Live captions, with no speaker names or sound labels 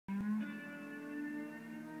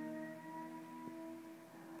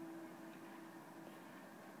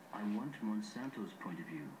I want Monsanto's point of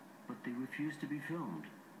view, but they refuse to be filmed.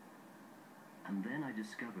 And then I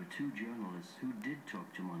discover two journalists who did talk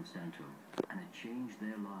to Monsanto, and it changed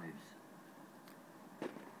their lives.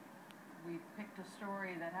 We picked a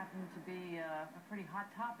story that happened to be a pretty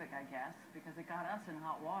hot topic, I guess, because it got us in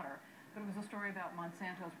hot water. But it was a story about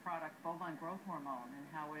Monsanto's product, bovine growth hormone, and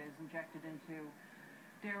how it is injected into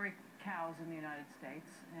dairy cows in the United States.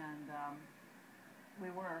 And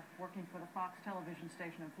we were working for the Fox television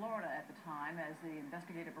station in Florida at the time as the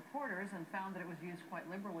investigative reporters, and found that it was used quite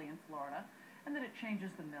liberally in Florida, and that it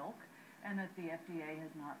changes the milk, and that the FDA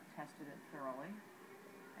has not tested it thoroughly,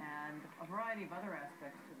 and a variety of other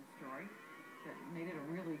aspects to the story that made it a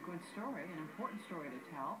really good story, an important story to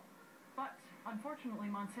tell. But unfortunately,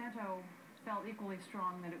 Monsanto felt equally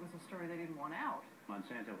strong that it was a story they didn't want out.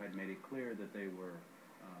 Monsanto had made it clear that they were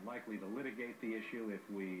likely to litigate the issue if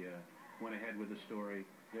we went ahead with the story.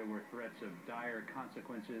 There were threats of dire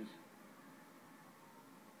consequences.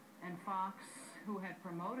 And Fox, who had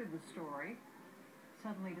promoted the story,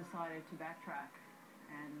 suddenly decided to backtrack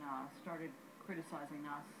and started criticizing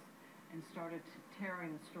us and started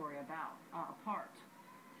tearing the story apart.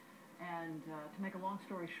 And to make a long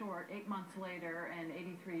story short, 8 months later and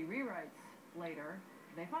 83 rewrites later,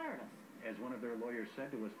 they fired us. As one of their lawyers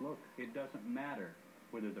said to us, look, it doesn't matter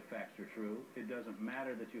whether the facts are true. It doesn't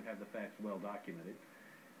matter that you have the facts well documented.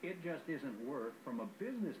 It just isn't worth, from a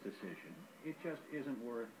business decision, it just isn't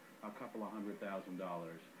worth a couple of $100,000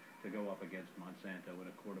 to go up against Monsanto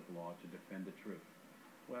in a court of law to defend the truth.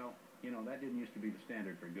 Well, you know, that didn't used to be the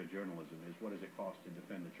standard for good journalism, is what does it cost to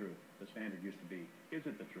defend the truth? The standard used to be, is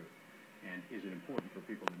it the truth? And is it important for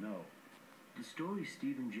people to know? The story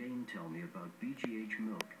Steve and Jane tell me about BGH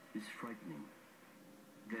milk is frightening.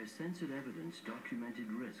 Their censored evidence documented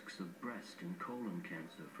risks of breast and colon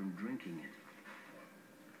cancer from drinking it.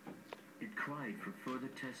 It cried for further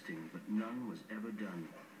testing, but none was ever done.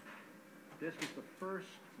 This was the first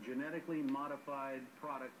genetically modified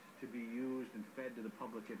product to be used and fed to the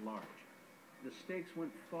public at large. The stakes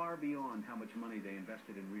went far beyond how much money they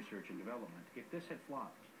invested in research and development. If this had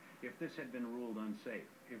flopped, if this had been ruled unsafe,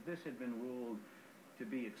 if this had been ruled to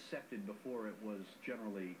be accepted before it was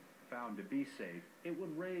generally found to be safe, it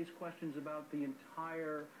would raise questions about the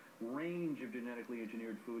entire range of genetically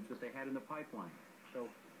engineered foods that they had in the pipeline. So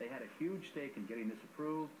they had a huge stake in getting this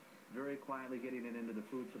approved, very quietly getting it into the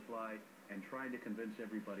food supply, and trying to convince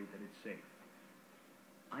everybody that it's safe.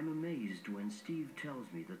 I'm amazed when Steve tells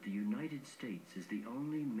me that the United States is the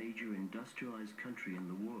only major industrialized country in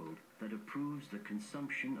the world that approves the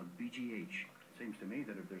consumption of BGH. It seems to me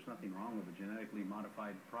that if there's nothing wrong with the genetically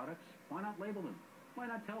modified products, why not label them? Why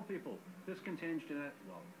not tell people this contains genetic...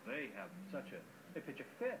 Well, they pitch a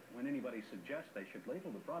fit when anybody suggests they should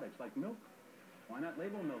label the products like milk. Why not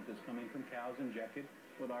label milk that's coming from cows injected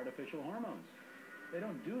with artificial hormones? They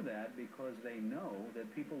don't do that because they know that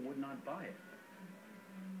people would not buy it.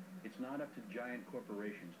 It's not up to giant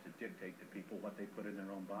corporations to dictate to people what they put in their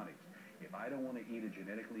own bodies. If I don't want to eat a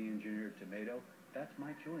genetically engineered tomato, that's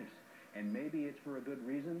my choice. And maybe it's for a good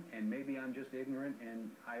reason, and maybe I'm just ignorant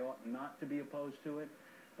and I ought not to be opposed to it.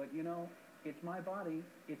 But, you know, it's my body,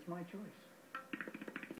 it's my choice.